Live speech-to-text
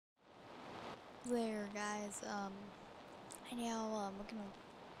There, guys. Anyhow, we're gonna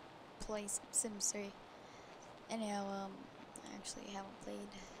play some Sims 3. Anyhow, I actually haven't played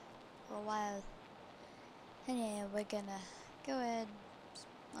for a while. Anyhow, we're gonna go ahead.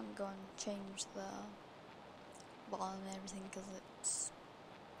 I'm going to change the volume and everything because it's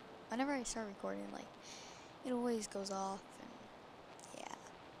whenever I start recording, like it always goes off, and yeah.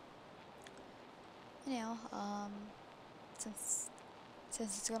 Anyhow, since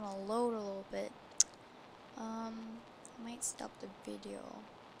it's gonna load a little bit, I might stop the video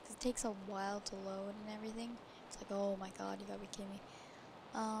because it takes a while to load and everything. It's like, oh my god, you gotta be kidding me.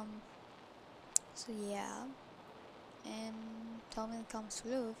 Um, so yeah, and tell me in the comments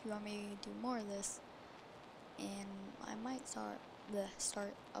below if you want me to do more of this, and I might start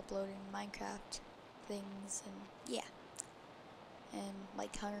uploading Minecraft things, and yeah, and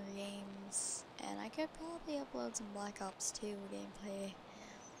like Hunger Games, and I could probably upload some Black Ops 2 gameplay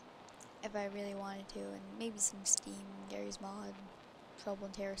if I really wanted to, and maybe some Steam, Gary's Mod, Trouble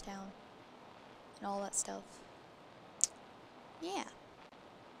in Terrorist Town, and all that stuff. Yeah.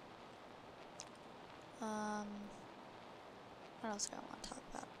 Um, what else do I want to talk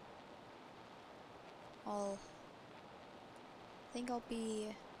about? Well, I think I'll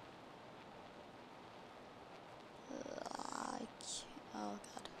be. Oh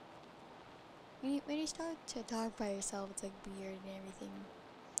god. When you start to talk by yourself, it's like weird and everything,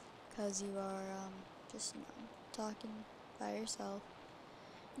 cause you are just talking by yourself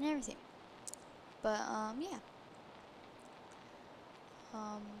and everything. But yeah.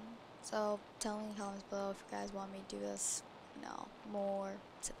 Um, so tell me in the comments below if you guys want me to do this. More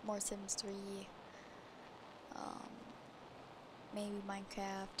Sims 3. Um, maybe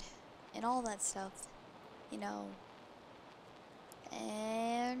Minecraft and all that stuff. You know.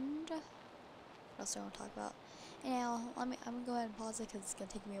 And what else do I want to talk about? Anyhow, I'm gonna go ahead and pause it because it's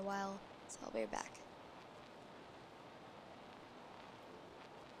gonna take me a while. So I'll be right back.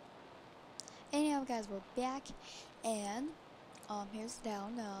 Anyhow, guys, we're back, and here's the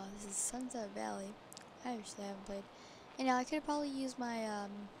town. This is Sunset Valley. I actually haven't played. And now I could probably use my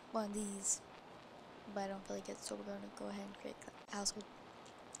one of these, but I don't feel like it, so we're gonna go ahead and create a household.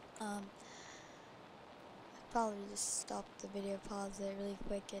 Probably just stop the video, pause it really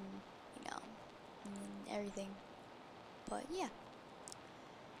quick, and and everything. But yeah.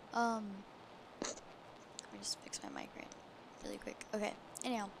 Let me just fix my mic really quick. Okay.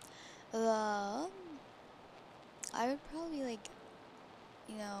 Anyhow, the I would probably like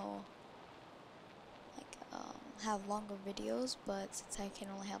have longer videos, but since I can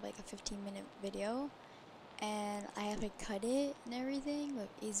only have like a 15-minute video, and I have to cut it and everything with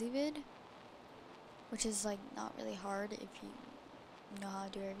EasyVid, which is like not really hard if you know how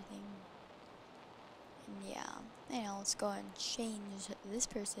to do everything. And yeah. Anyhow, let's go and change this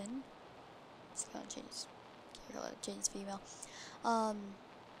person. Let's go and change female. And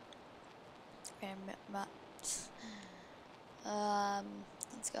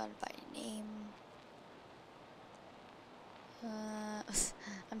let's go and find a name.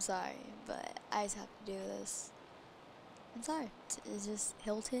 I'm sorry, but I just have to do this. I'm sorry. It's just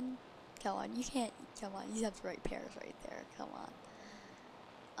Hilton. Come on, you can't. Come on, you just have to write Paris right there. Come on.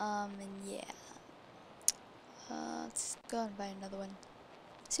 And yeah. Let's go and find another one.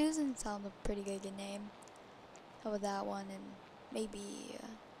 Susan sounds a pretty good name. How about that one, and maybe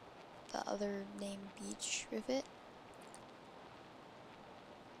the other name Beach with it.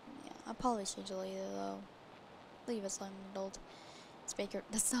 Yeah, I'll probably change it later though. Leave us alone, adult.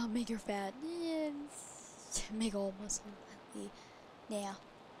 Let's not make her fat. Yeah, make all muscle. Yeah,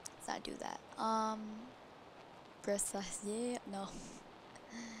 let's not do that. Breast size, yeah, no.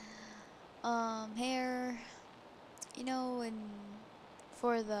 Hair, and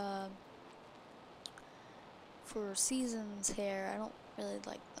for seasons hair, I don't really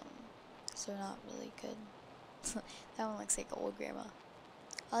like them, because they're not really good. That one looks like old grandma.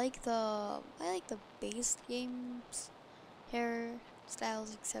 I like the base games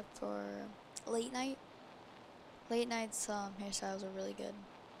hairstyles, except for late night. Late nights hairstyles are really good.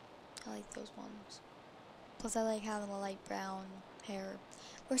 I like those ones. Plus I like having the light brown hair.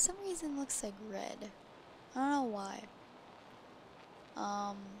 For some reason it looks like red. I don't know why.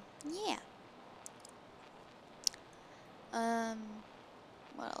 Yeah.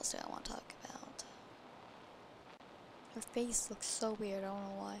 What else do I want to talk about? Her face looks so weird, I don't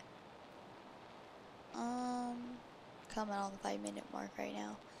know why. Coming on the 5-minute mark right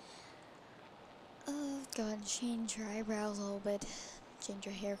now. Go ahead and change your eyebrows a little bit. Change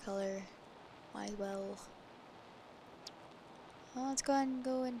your hair color. Might as well. Let's go ahead and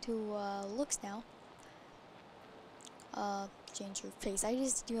go into looks now. change your face. I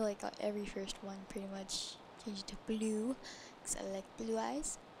just do like every first one pretty much. Change it to blue, because I like blue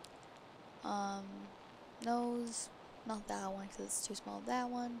eyes. Nose, not that one because it's too small. That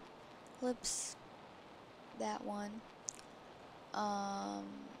one. Lips, that one. Not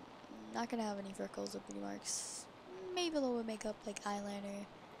gonna have any freckles or beauty marks. Maybe a little bit of makeup, like eyeliner,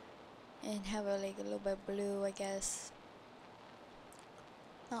 and have a, like a little bit of blue, I guess.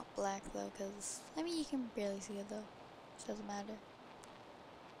 Not black though, because I mean you can barely see it though. It doesn't matter.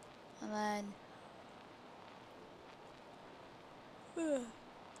 And then,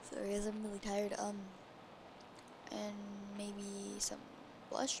 sorry, guys, I'm really tired. And maybe some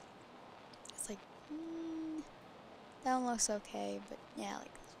blush. It's like, that one looks okay, but yeah,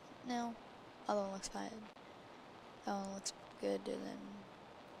 like this one. No, other one looks fine. That one looks good, and then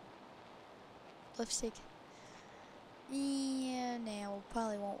lipstick. Yeah, nah, we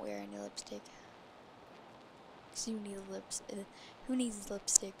probably won't wear any lipstick. Cause who needs lips? Who needs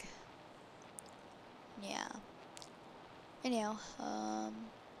lipstick? Yeah. Anyhow,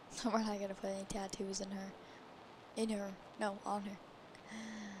 we're not gonna put any tattoos in her. No, on her.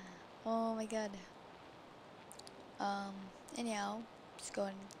 Oh my god. Anyhow, just go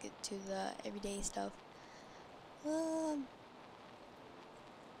and get to the everyday stuff.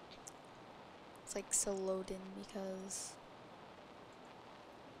 It's like so loaded because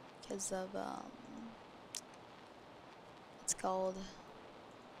of it's called,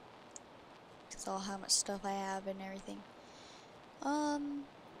 because all how much stuff I have and everything. I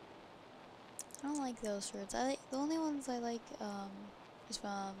don't like those shirts. I like the only ones I like is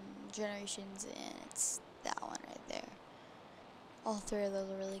from Generations, and it's that one right there. All three of those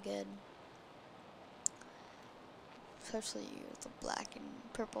are really good, especially the black and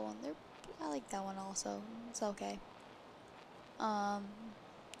purple one. I like that one also. It's okay.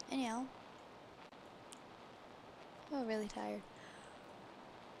 Anyhow, I'm really tired.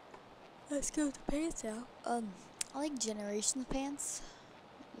 Let's go to pants now. I like Generations pants.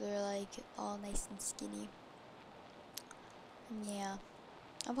 They're like all nice and skinny. And yeah,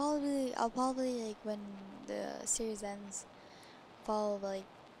 I'll probably like when the series ends, I'll like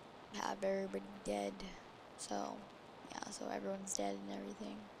have everybody dead. So yeah, so everyone's dead and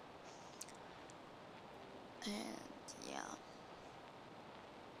everything. And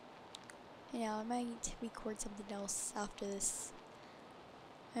yeah, I might record something else after this.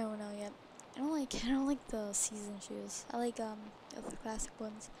 I don't know yet. I don't like the season shoes. I like the classic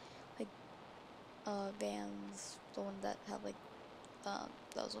ones, like Vans, the ones that have like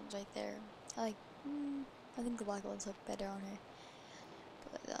those ones right there. I like I think the black ones look better on her.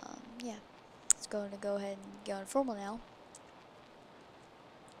 But yeah. Let's go ahead and go informal now.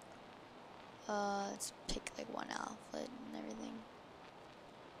 Let's pick like one outfit and everything.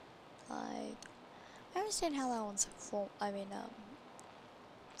 Like, I understand how that one's formal.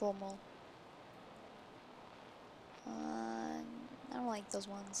 I don't like those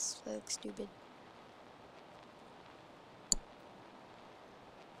ones. They look stupid.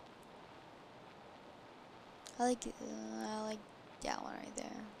 I like that one right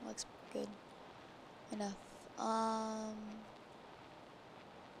there. Looks good enough.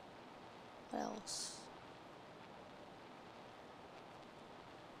 What else?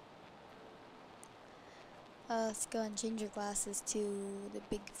 Let's go and change your glasses to the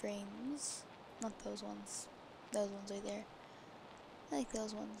big frames. Not those ones. Those ones right there. I like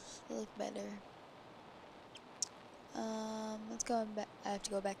those ones. They look better. Let's go back. I have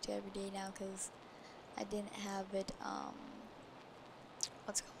to go back to everyday now because I didn't have it.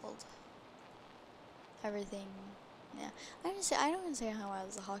 What's it called? Everything. Yeah. I don't understand how I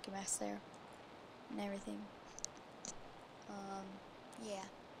was a hockey mask there and everything. Yeah.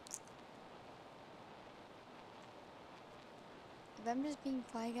 If I'm just being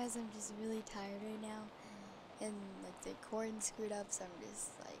quiet, guys, I'm just really tired right now. And like the recording screwed up, so I'm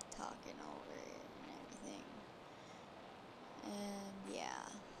just like talking over it and everything. And yeah,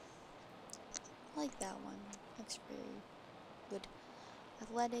 I like that one. Looks very good.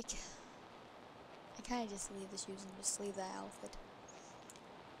 Athletic. I kind of just leave the shoes and just leave the outfit.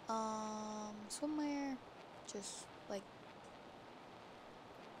 Swimwear, just like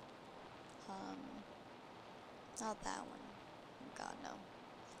not that one. God no.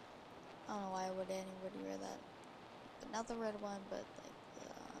 I don't know why would anybody wear that. But not the red one, but like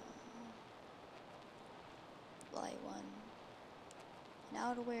the light one. And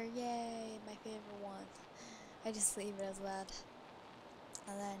outerwear, yay, my favorite one. I just leave it as that.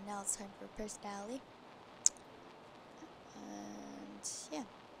 And then now it's time for personality. And yeah.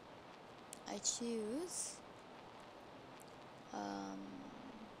 I choose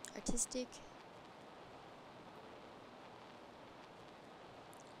artistic.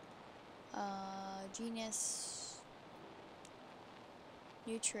 Genus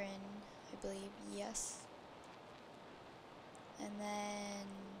Neutron, I believe, yes. And then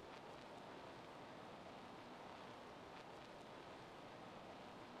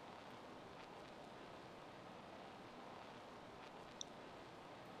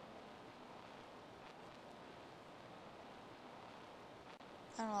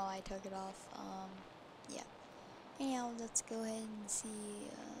I don't know why I took it off. Yeah. Anyhow, let's go ahead and see.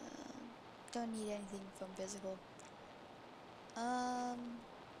 Don't need anything from physical.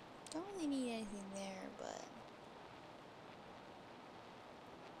 Don't really need anything there, but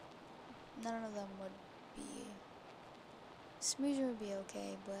none of them would be. Smoozer would be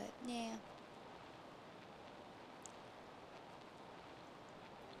okay, but yeah.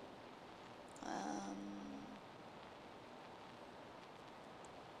 Um,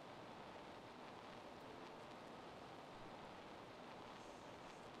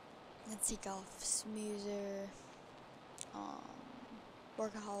 let's take off Smoozer.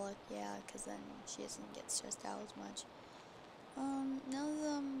 Workaholic, yeah, because then she doesn't get stressed out as much. None of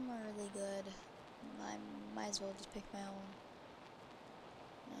them are really good. I might as well just pick my own.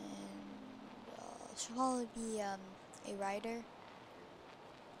 And she'll probably be a rider.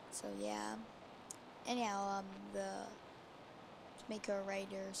 So yeah. Anyhow, to make her a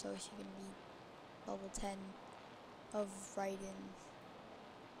rider so she can be level 10 of riding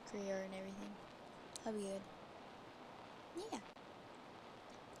career and everything. That'll be good. Yeah.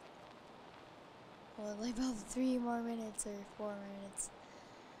 Well, like about 3 more minutes or 4 minutes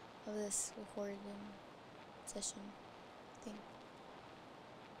of this recording session thing.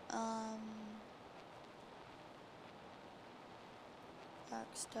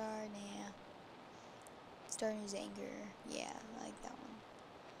 Rockstar, nah. Star News Anchor, yeah, I like that one.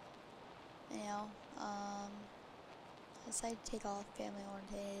 Anyhow, I decided to take off Family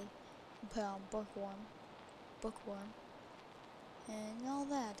Oriented and put on Bookworm, and all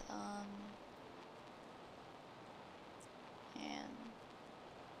that, and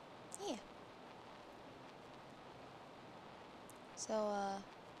yeah. So,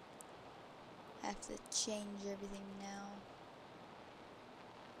 I have to change everything now.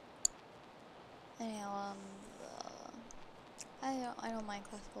 Anyhow, I don't mind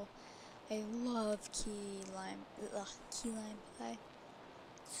classical. I love key lime pie.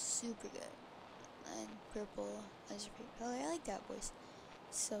 Super good. And purple as your favorite color. I like that voice.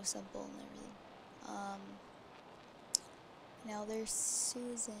 So simple and everything. Now there's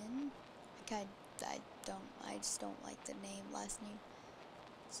Susan. I just don't like the last name.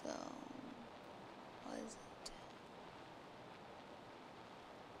 So, what is it?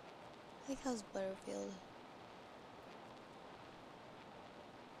 I think how's Butterfield.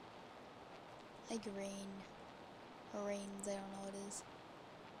 Like Rain. Or Rains, I don't know what it is.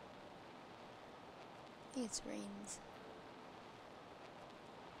 I think it's Rains.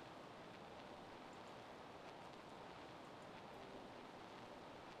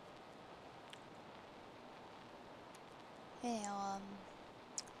 Anyhow,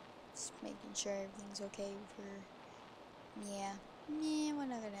 just making sure everything's okay for, yeah, we're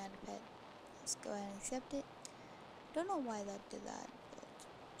not gonna add a pet. Let's go ahead and accept it. Don't know why that did that, but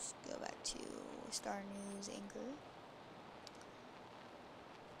just go back to Star News Anchor.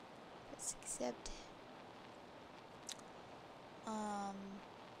 Let's accept.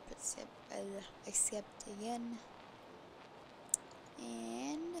 Accept again.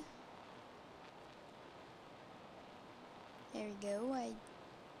 And there we go.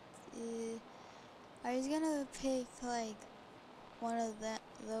 I was gonna pick like one of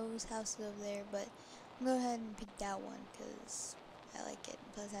those houses over there, but I'm gonna go ahead and pick that one because I like it.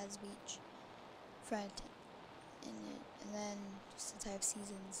 Plus it has beach front in it, and then since I have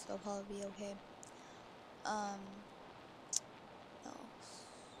seasons, it'll probably be okay. No.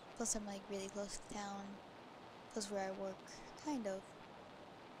 Plus I'm like really close to town, close where I work, kind of.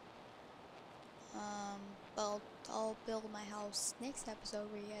 But I'll build my house next episode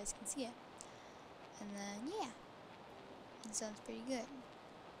where you guys can see it. And then, yeah. It sounds pretty good.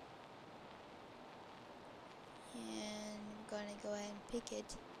 And I'm gonna go ahead and pick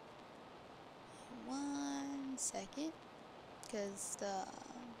it in 1 second. Because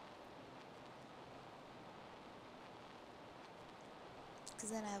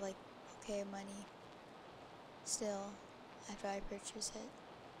then I have like okay money still after I purchase it.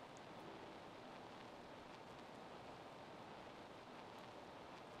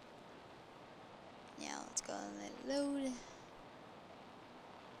 Now let's go and let it load.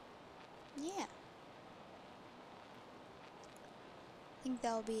 Yeah. I think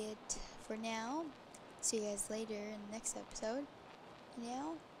that'll be it for now. See you guys later in the next episode. And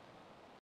now,